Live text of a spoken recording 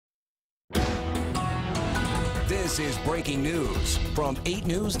This is breaking news from 8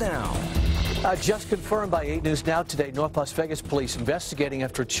 News Now. Just confirmed by 8 News Now today, North Las Vegas police investigating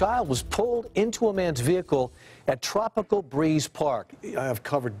after a child was pulled into a man's vehicle at Tropical Breeze Park. I've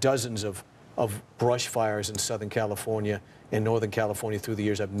covered dozens of brush fires in Southern California and Northern California through the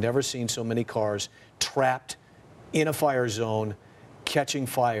years. I've never seen so many cars trapped in a fire zone catching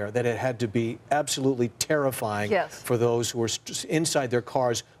fire that it had to be absolutely terrifying for those who were inside their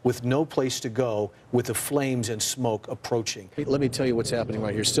cars with no place to go with the flames and smoke approaching. Let me tell you what's happening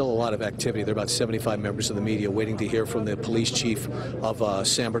right here. Still a lot of activity. There are about 75 members of the media waiting to hear from the police chief of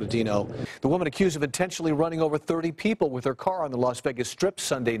San Bernardino. The woman accused of intentionally running over 30 people with her car on the Las Vegas Strip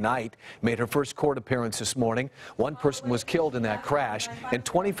Sunday night made her first court appearance this morning. One person was killed in that crash, and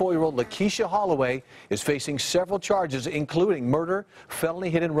 24-year-old Lakeisha Holloway is facing several charges, including murder, felony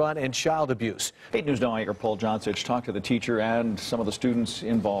hit and run, and child abuse. 8 News Now anchor Paul Joncich talked to the teacher and some of the students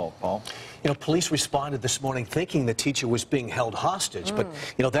involved. Paul? You know, police responded this morning thinking the teacher was being held hostage, but,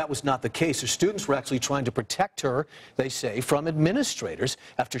 you know, that was not the case. The students were actually trying to protect her, they say, from administrators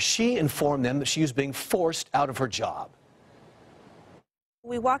after she informed them that she was being forced out of her job.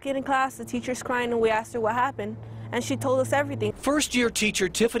 We walk in class, the teacher's crying, and we asked her what happened, and she told us everything. First-year teacher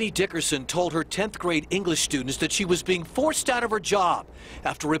Tiffany Dickerson told her 10th grade English students that she was being forced out of her job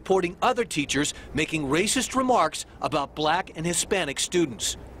after reporting other teachers making racist remarks about black and Hispanic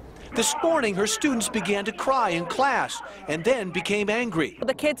students. This morning, her students began to cry in class and then became angry.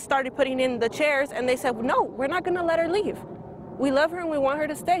 The kids started putting in the chairs, and they said, no, we're not going to let her leave. We love her and we want her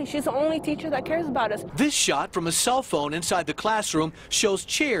to stay. She's the only teacher that cares about us. This shot from a cell phone inside the classroom shows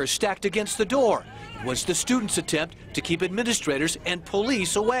chairs stacked against the door. It was the students' attempt to keep administrators and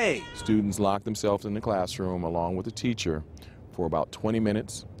police away. Students locked themselves in the classroom along with the teacher for about 20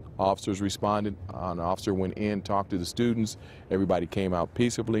 minutes. Officers responded. An officer went in, talked to the students. Everybody came out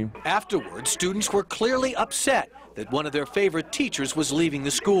peaceably. Afterwards, students were clearly upset that one of their favorite teachers was leaving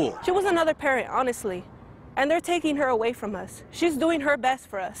the school. She was another parent, honestly. And they're taking her away from us. She's doing her best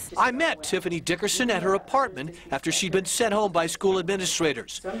for us. I met Tiffany Dickerson at her apartment after she'd been sent home by school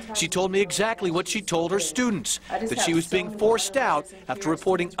administrators. She told me exactly what she told her students, that she was being forced out after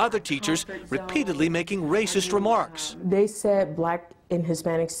reporting other teachers repeatedly making racist remarks. They said black and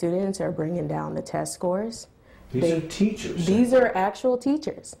Hispanic students are bringing down the test scores. These are teachers. These are actual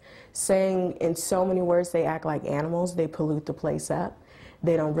teachers saying in so many words they act like animals, they pollute the place up.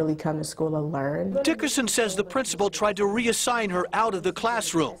 They don't really come to school to learn. Dickerson says the principal tried to reassign her out of the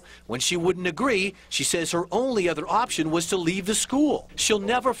classroom. When she wouldn't agree, she says her only other option was to leave the school. She'll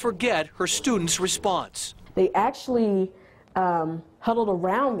never forget her students' response. They actually huddled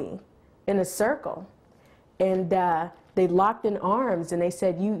around me in a circle, and they locked in arms, and they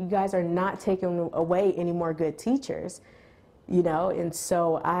said, you guys are not taking away any more good teachers. You know, and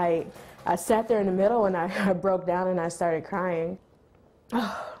so I sat there in the middle, and I broke down and I started crying.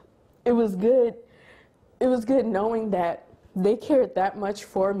 It was good. It was good knowing that they cared that much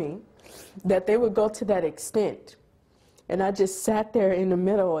for me, that they would go to that extent. And I just sat there in the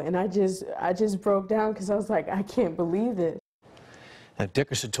middle, and I just broke down because I was like, I can't believe this. Now,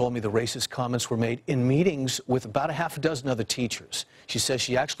 Dickerson told me the racist comments were made in meetings with about a half a dozen other teachers. She says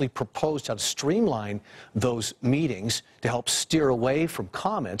she actually proposed how to streamline those meetings to help steer away from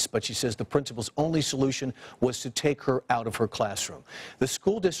comments, but she says the principal's only solution was to take her out of her classroom. The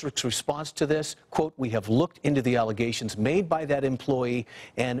school district's response to this, quote, we have looked into the allegations made by that employee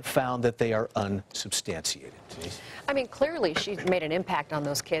and found that they are unsubstantiated. I mean, clearly she made an impact on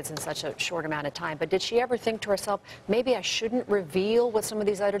those kids in such a short amount of time, but did she ever think to herself, maybe I shouldn't reveal what some of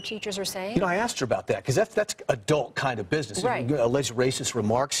these other teachers are saying? You know, I asked her about that because that's adult kind of business. Right. Alleged racist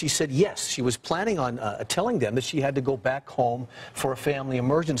remarks. She said yes, she was planning on telling them that she had to go back home for a family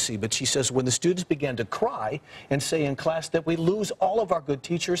emergency, but she says when the students began to cry and say in class that we lose all of our good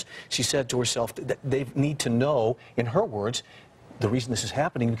teachers, she said to herself that they need to know, in her words, the reason this is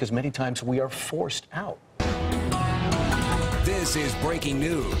happening because many times we are forced out. This is breaking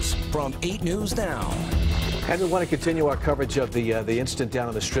news from 8 News Now. And we want to continue our coverage of the incident down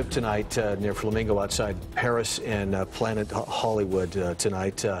on the Strip tonight near Flamingo outside Paris and Planet Hollywood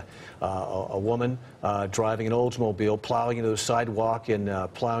tonight. A woman driving an Oldsmobile, plowing into the sidewalk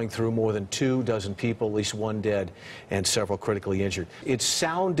and plowing through more than 24 people, at least one dead and several critically injured. It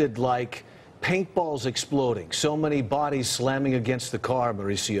sounded like paintballs exploding, so many bodies slamming against the car,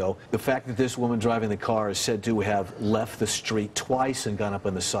 Mauricio. The fact that this woman driving the car is said to have left the street twice and gone up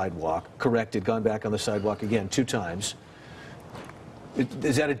on the sidewalk, corrected, gone back on the sidewalk again 2 times.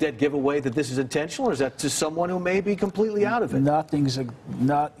 Is that a dead giveaway that this is intentional, or is that just someone who may be completely out of it?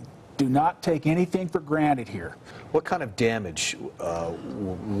 Do not take anything for granted here. What kind of damage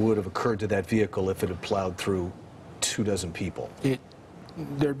would have occurred to that vehicle if it had plowed through 24 people.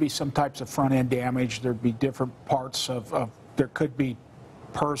 There'd be some types of front-end damage. There'd be different parts there could be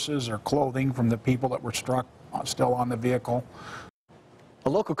purses or clothing from the people that were struck still on the vehicle. A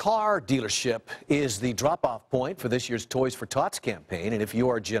local car dealership is the drop-off point for this year's Toys for Tots campaign, and if you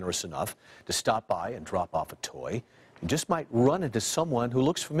are generous enough to stop by and drop off a toy, you just might run into someone who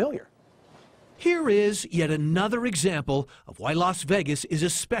looks familiar. Here is yet another example of why Las Vegas is a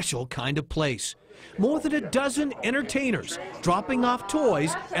special kind of place. More than a dozen entertainers dropping off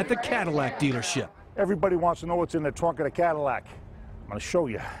toys at the Cadillac dealership. Everybody wants to know what's in the trunk of the Cadillac. I'm going to show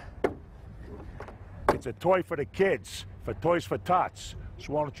you. It's a toy for the kids, for Toys for Tots.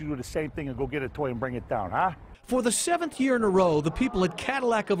 So why don't you do the same thing and go get a toy and bring it down, huh? For the 7th year in a row, the people at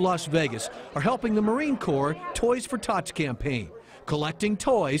Cadillac of Las Vegas are helping the Marine Corps Toys for Tots campaign, collecting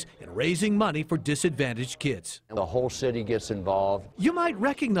toys and raising money for disadvantaged kids. The whole city gets involved. You might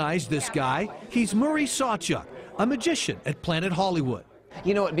recognize this guy. He's Murray Sawchuk, a magician at Planet Hollywood.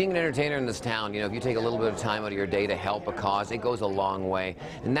 You know what, being an entertainer in this town, if you take a little bit of time out of your day to help a cause, it goes a long way.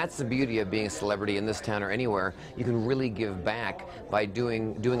 And that's the beauty of being a celebrity in this town or anywhere. You can really give back by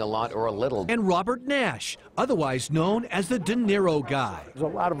doing a lot or a little. And Robert Nash, otherwise known as the De Niro guy. There's a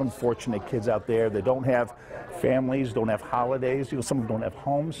lot of unfortunate kids out there that don't have families, don't have holidays, some of them don't have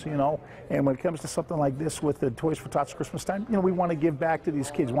homes, And when it comes to something like this with the Toys for Tots Christmas time, we want to give back to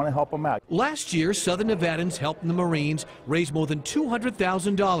these kids, want to help them out. Last year, Southern Nevadans helping the Marines raise more than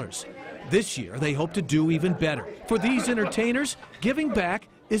 $200,000. This year, they hope to do even better. For these entertainers, giving back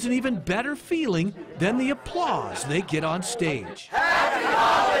is an even better feeling than the applause they get on stage. Happy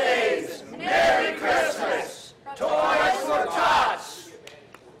holidays! Merry Christmas! Toys for Tots!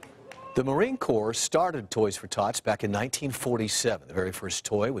 The Marine Corps started Toys for Tots back in 1947. The very first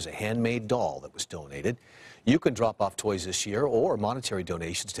toy was a handmade doll that was donated. You can drop off toys this year or monetary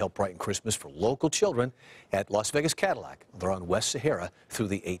donations to help brighten Christmas for local children at Las Vegas Cadillac. They're on West Sahara through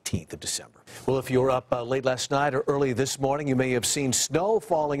the 18th of December. Well, if you were up late last night or early this morning, you may have seen snow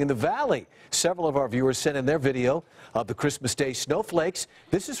falling in the valley. Several of our viewers sent in their video of the Christmas Day snowflakes.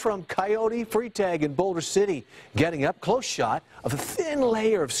 This is from Coyote Freetag in Boulder City, getting up close shot of a thin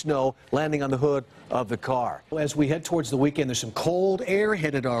layer of snow landing on the hood of the car. As we head towards the weekend, there's some cold air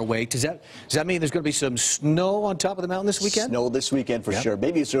headed our way. Does that mean there's going to be some snow on top of the mountain this weekend? Snow this weekend for sure,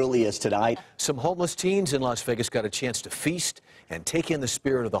 maybe as early as tonight. Some homeless teens in Las Vegas got a chance to feast and take in the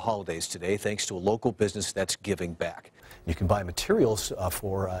spirit of the holidays today thanks to a local business that's giving back. You can buy materials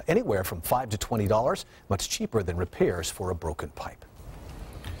for anywhere from $5 to $20, much cheaper than repairs for a broken pipe.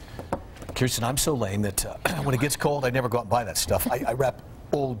 Kirsten, I'm so lame that when it gets cold, I never go out and buy that stuff. I wrap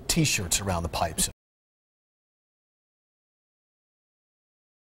old T-shirts around the pipes.